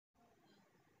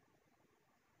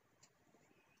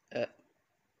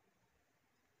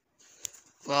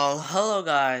Well, hello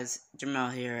guys, Jamal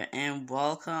here, and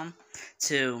welcome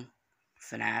to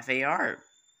fnaf AR.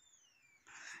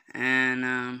 And,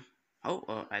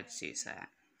 I just used that.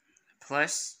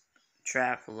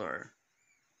 Plushtrap lure.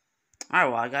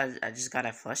 Alright, well, I just got a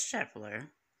plushtrap lure.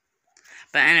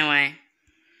 But anyway,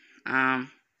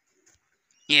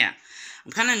 yeah.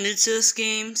 I'm kind of new to this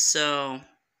game, so,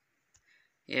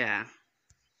 yeah.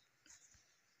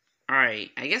 Alright,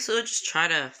 I guess we'll just try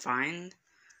to find,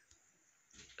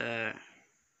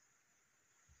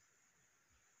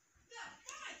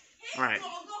 Alright.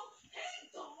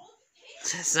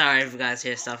 Sorry if you guys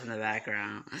hear stuff in the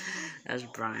background. That's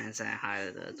Brian saying hi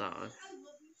to the dog.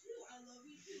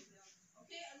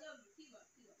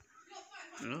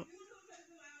 Oh.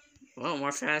 Well,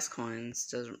 more fast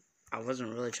coins. I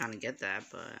wasn't really trying to get that,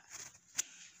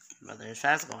 but there's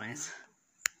fast coins.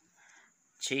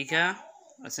 Chica,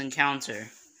 let's encounter.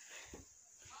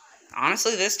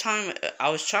 Honestly, this time I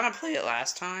was trying to play it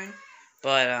last time,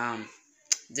 but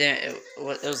it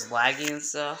was laggy and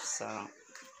stuff, so.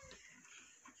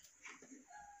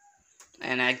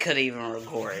 And I couldn't even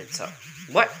record it, so.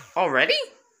 What? Already?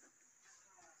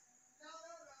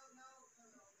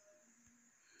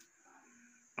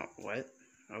 Oh, what?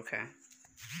 Okay.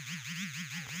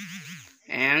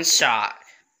 And shot.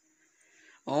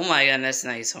 Oh my goodness,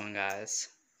 nice one, guys.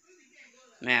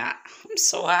 Man, I'm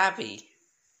so happy.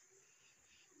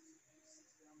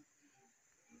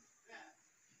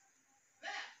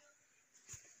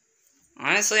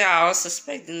 Honestly, I was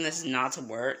suspecting this not to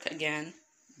work again,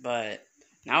 but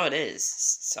now it is,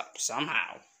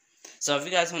 somehow. So if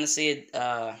you guys want to see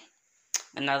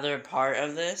another part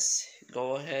of this,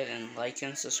 go ahead and like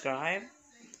and subscribe.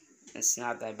 It's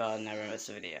not that bad, never miss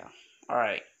a video.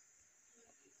 Alright.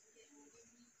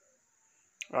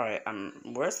 Alright,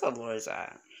 where's the lures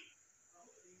at?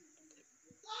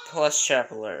 Plushtrap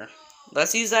lure.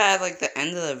 Let's use that at like the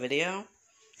end of the video.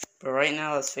 But right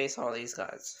now, let's face all these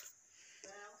guys.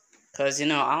 Because,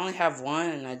 I only have one,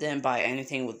 and I didn't buy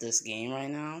anything with this game right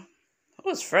now.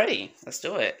 Oh, it's Freddy. Let's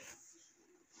do it.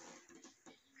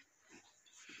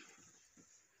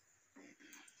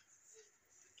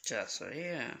 Just right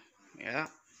here. Yeah.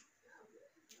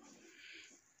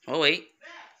 Oh, wait.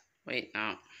 Wait,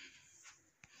 no.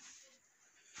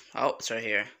 Oh, it's right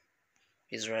here.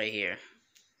 He's right here.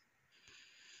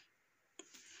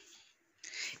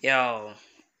 Yo,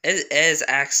 it is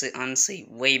actually, honestly,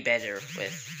 way better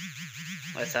with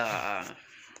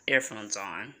earphones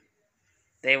on.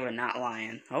 They were not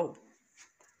lying. Oh.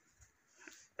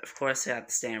 Of course, they have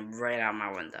to stand right out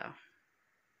my window.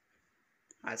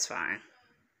 That's fine.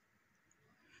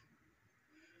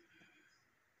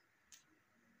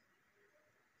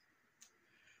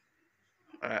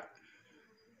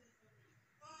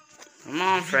 Come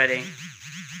on, Freddy.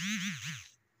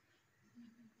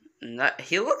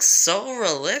 He looks so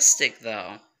realistic,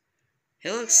 though.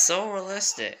 He looks so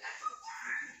realistic.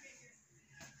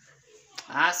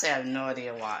 Honestly, I have no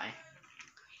idea why.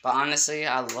 But honestly,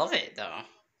 I love it, though.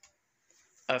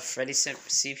 A Freddy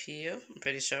CPU, I'm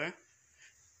pretty sure.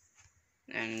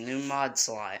 And new mod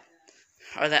slot.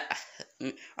 Alright,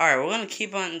 we're gonna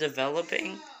keep on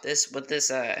developing this with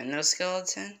this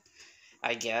endoskeleton,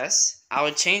 I guess. I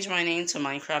would change my name to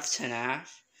Minecraft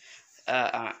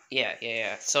fnaf.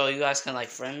 Yeah. So you guys can, like,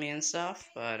 friend me and stuff,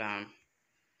 but,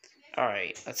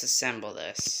 alright, let's assemble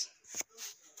this.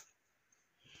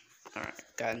 Alright,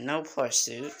 got no plush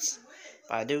suits,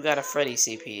 but I do got a Freddy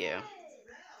CPU.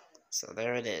 So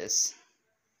there it is.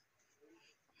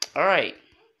 Alright.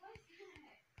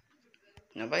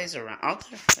 Nobody's around. Oh,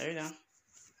 there you go.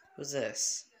 Who's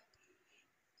this?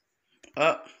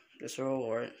 Oh, just a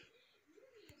reward.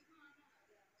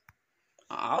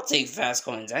 I'll take fast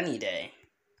coins any day.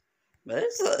 But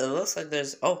it looks like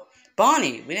there's... Oh,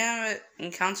 Bonnie! We haven't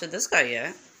encountered this guy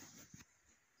yet.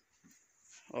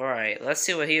 Alright, let's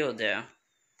see what he'll do.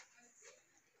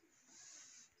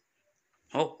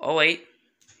 Oh, wait.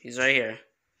 He's right here.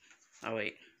 Oh,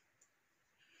 wait.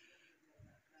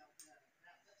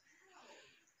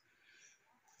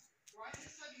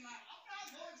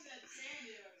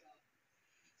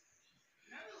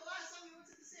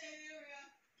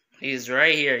 He's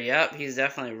right here. Yep, he's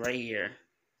definitely right here.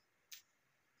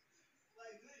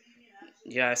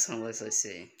 You guys can literally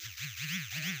see.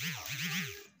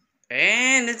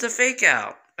 And it's a fake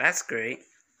out. That's great.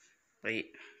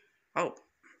 Wait. Oh,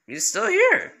 he's still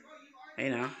here.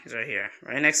 He's right here.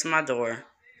 Right next to my door.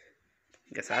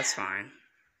 Guess that's fine.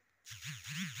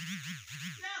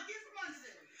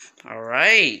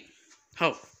 Alright.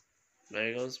 Oh,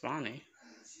 there goes Bonnie.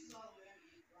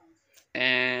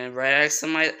 And right next to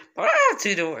my... Oh, I have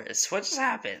two doors. What just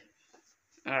happened?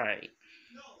 Alright.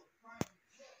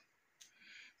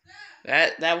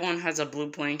 That one has a blue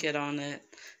blanket on it,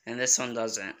 and this one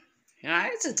doesn't. You know, I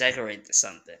had to decorate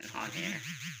something on here.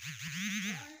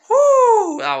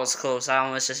 Whoo! That was close. I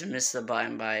almost just missed the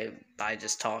button by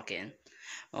just talking.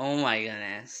 Oh my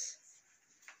goodness.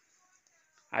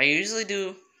 I usually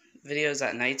do videos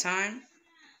at nighttime.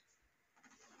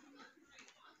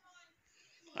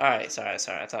 Alright, sorry. I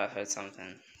thought I heard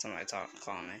something. Somebody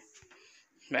calling me.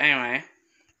 But anyway,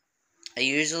 I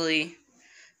usually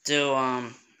do,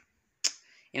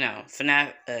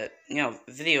 fnaf,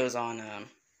 videos on,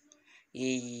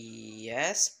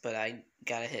 yes, but I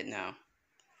gotta hit no.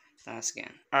 Not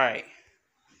again.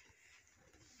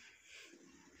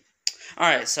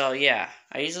 Alright, so yeah,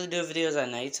 I usually do videos at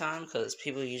nighttime because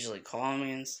people usually call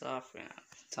me and stuff,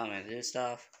 tell me to do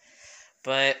stuff.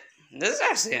 But this is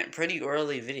actually a pretty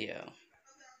early video.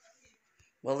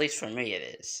 Well, at least for me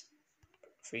it is.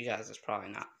 For you guys, it's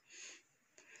probably not.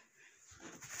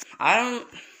 I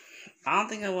don't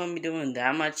think I want to be doing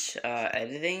that much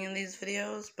editing in these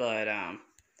videos, but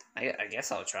I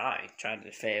guess I'll try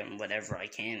to film whatever I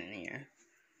can in here.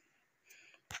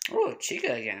 Oh,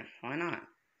 Chica again. Why not?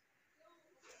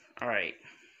 Alright.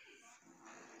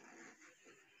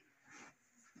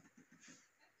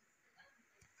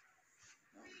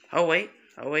 Oh, wait.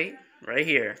 Right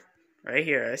here.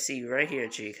 I see you right here,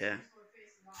 Chica.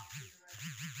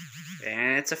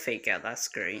 And it's a fake out. That's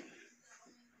great.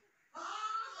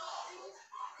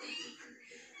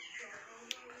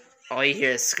 All you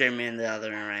hear is screaming in the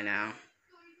other room right now.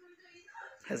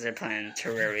 Because they're playing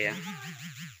Terraria.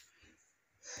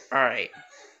 Alright.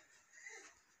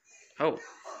 Oh.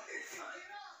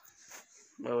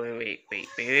 Wait.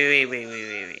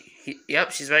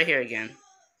 Yep, she's right here again.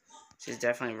 She's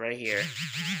definitely right here.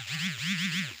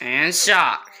 And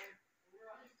shock.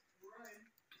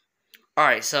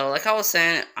 Alright, so like I was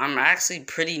saying, I'm actually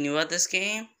pretty new at this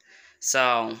game.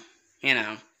 So,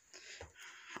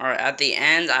 Alright, at the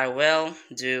end, I will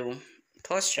do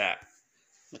plushtrap.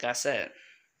 Like I said.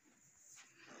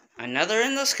 Another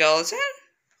endoskeleton?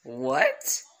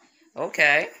 What?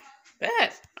 Okay.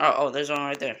 Bet. Oh, there's one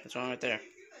right there. Oh,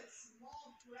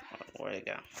 where'd it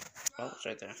go? Oh, it's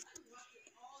right there.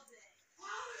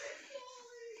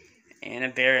 And a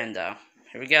bear endo.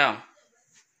 Here we go.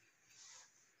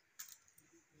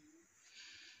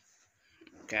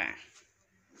 Okay.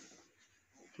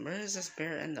 Where is this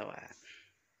bear endo at?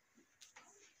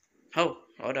 Oh,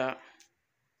 hold up.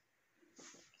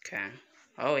 Okay.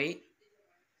 Oh, wait.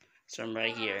 So I'm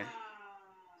right here.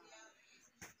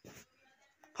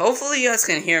 Hopefully you guys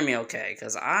can hear me okay,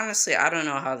 because honestly, I don't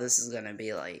know how this is going to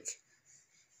be like.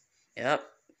 Yep.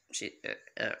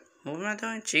 What am I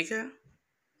doing? Chica?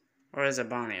 Or is it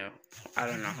Bonnie? I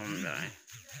don't know who I'm doing.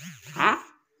 Huh?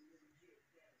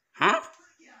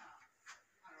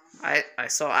 I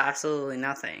saw absolutely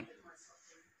nothing.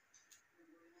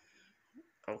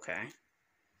 Okay.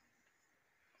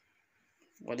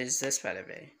 What is this better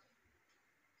be?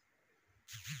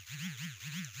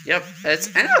 Yep, it's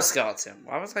endoskeleton.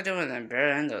 Why was I doing that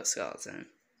bare endoskeleton?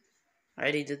 I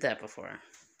already did that before.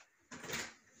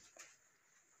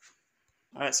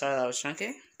 Alright, sorry that was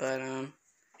chunky, but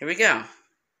here we go.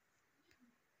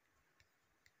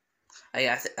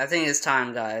 I think it's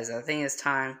time, guys. I think it's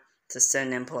time to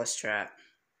send in plushtrap.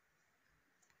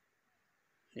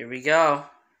 Here we go.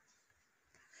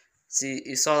 See,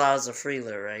 you saw that was a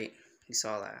freeler, right? You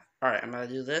saw that. Alright, I'm gonna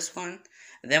do this one,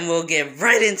 and then we'll get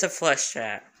right into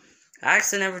plushtrap. I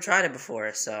actually never tried it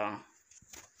before, so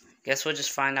guess we'll just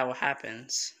find out what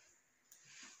happens.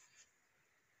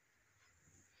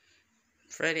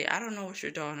 Freddy, I don't know what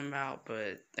you're talking about,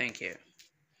 but thank you.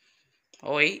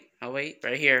 Oh wait,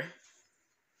 right here.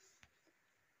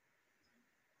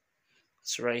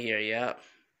 It's right here, yep.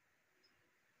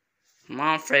 Come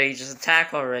on, Freddy, just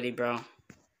attack already, bro. Let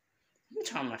me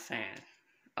turn on my fan.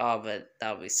 Oh, but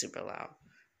that would be super loud.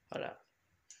 Hold up.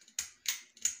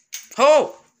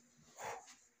 Oh!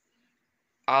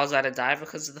 I was about to die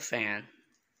because of the fan.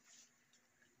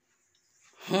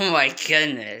 Oh my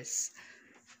goodness.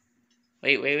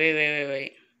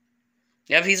 Wait.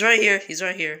 Yep, he's right here.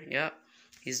 Yep.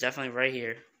 He's definitely right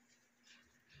here.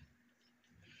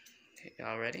 Okay,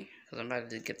 y'all ready? Because I'm about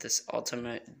to get this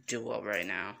ultimate duo right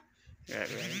now. You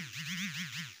ready?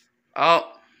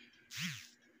 Oh!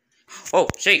 Oh,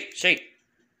 shake!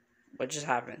 What just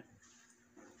happened?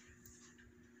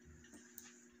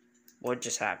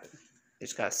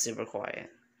 It's got super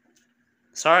quiet.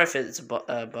 Sorry if it's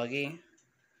buggy.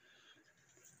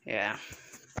 Yeah.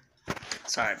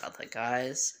 Sorry about that,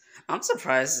 guys. I'm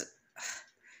surprised.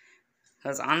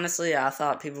 Because honestly, I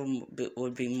thought people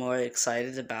would be more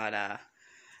excited about,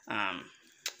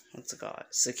 what's it called?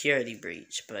 Security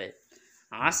breach. But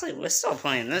Honestly, we're still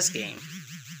playing this game.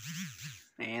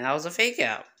 And that was a fake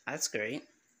out. That's great.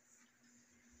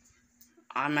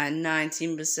 I'm at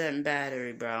 19%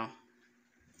 battery, bro.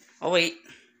 Oh, wait.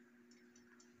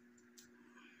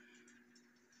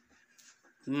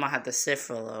 We might have to sit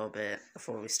for a little bit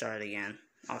before we start again.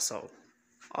 Also.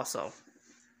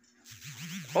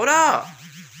 Hold up!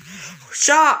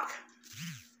 Shock!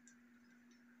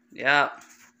 Yep.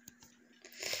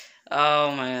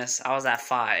 Oh my goodness, I was at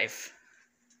 5.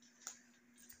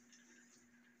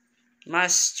 My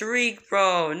streak,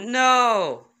 bro,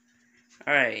 no!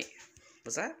 Alright.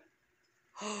 What's that?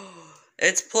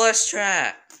 It's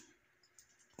plushtrap!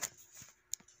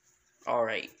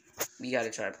 Alright. We gotta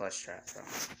try plushtrap, bro.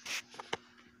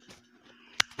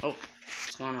 Oh,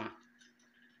 what's going on?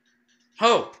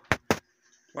 Oh!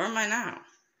 Where am I now?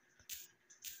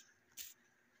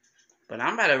 But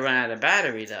I'm about to run out of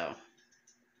battery, though.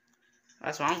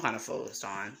 That's what I'm kind of focused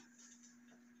on.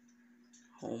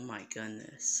 Oh my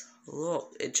goodness.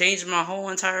 Look, it changed my whole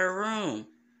entire room.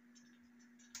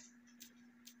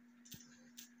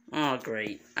 Oh,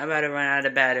 great. I'm about to run out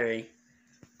of battery.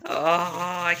 Oh,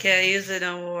 I can't use it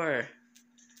no more.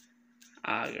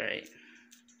 Oh, great.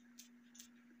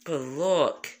 But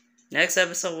look. Next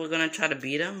episode, we're going to try to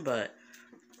beat him, but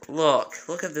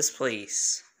look at this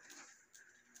place.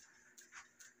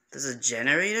 There's a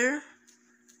generator.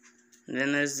 And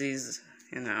then there's these,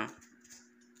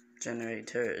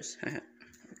 generators.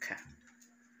 Okay.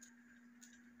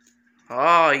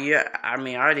 Oh, yeah. I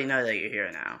mean, I already know that you're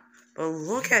here now. But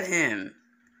look at him.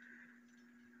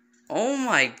 Oh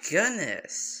my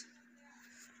goodness.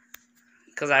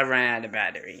 Because I ran out of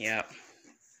battery. Yep.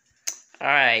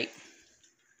 Alright.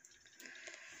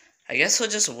 I guess we'll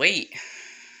just wait.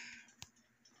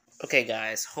 Okay,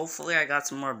 guys. Hopefully I got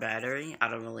some more battery. I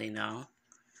don't really know.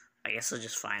 I guess we'll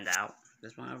just find out.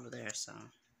 There's one over there, so.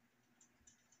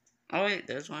 Oh, wait.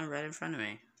 There's one right in front of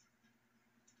me.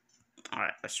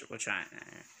 Alright, we'll try it.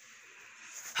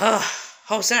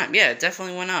 Oh, snap. Yeah, it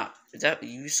definitely went up.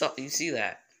 You see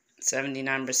that.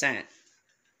 79%.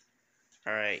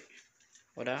 Alright.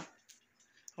 Hold up.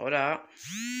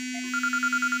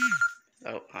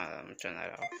 Oh, let me turn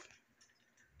that off.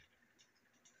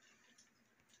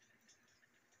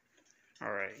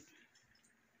 Alright.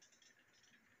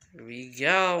 Here we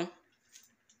go.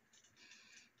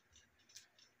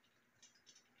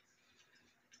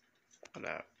 Hold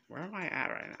up. Where am I at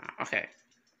right now? Okay.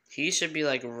 He should be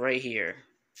like right here.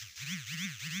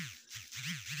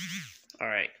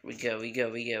 Alright, we go.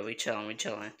 We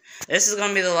chilling. This is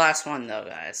gonna be the last one though,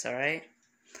 guys, alright?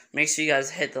 Make sure you guys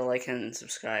hit the like and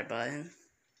subscribe button.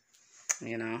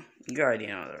 You already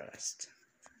know the rest.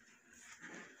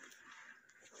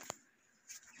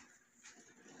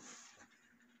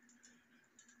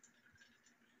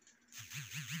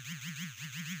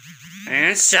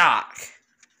 And shock.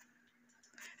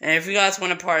 And if you guys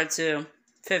want a part 2,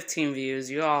 15 views,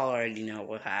 you all already know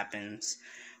what happens.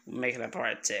 We'll make it a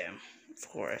part 2, of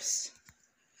course.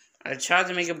 I tried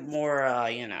to make it more,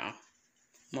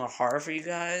 more hard for you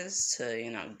guys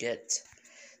to, get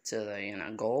to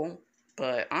the, goal.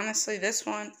 But honestly, this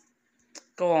one,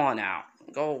 go on out.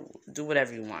 Go do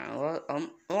whatever you want. As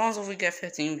long as we get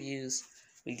 15 views,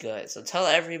 we good. So tell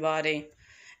everybody.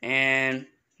 And,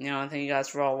 thank you guys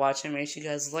for all watching. Make sure you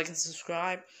guys like and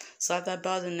subscribe. Slap that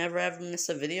bell to never ever miss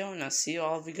a video. And I'll see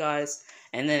all of you guys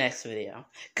in the next video.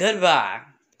 Goodbye.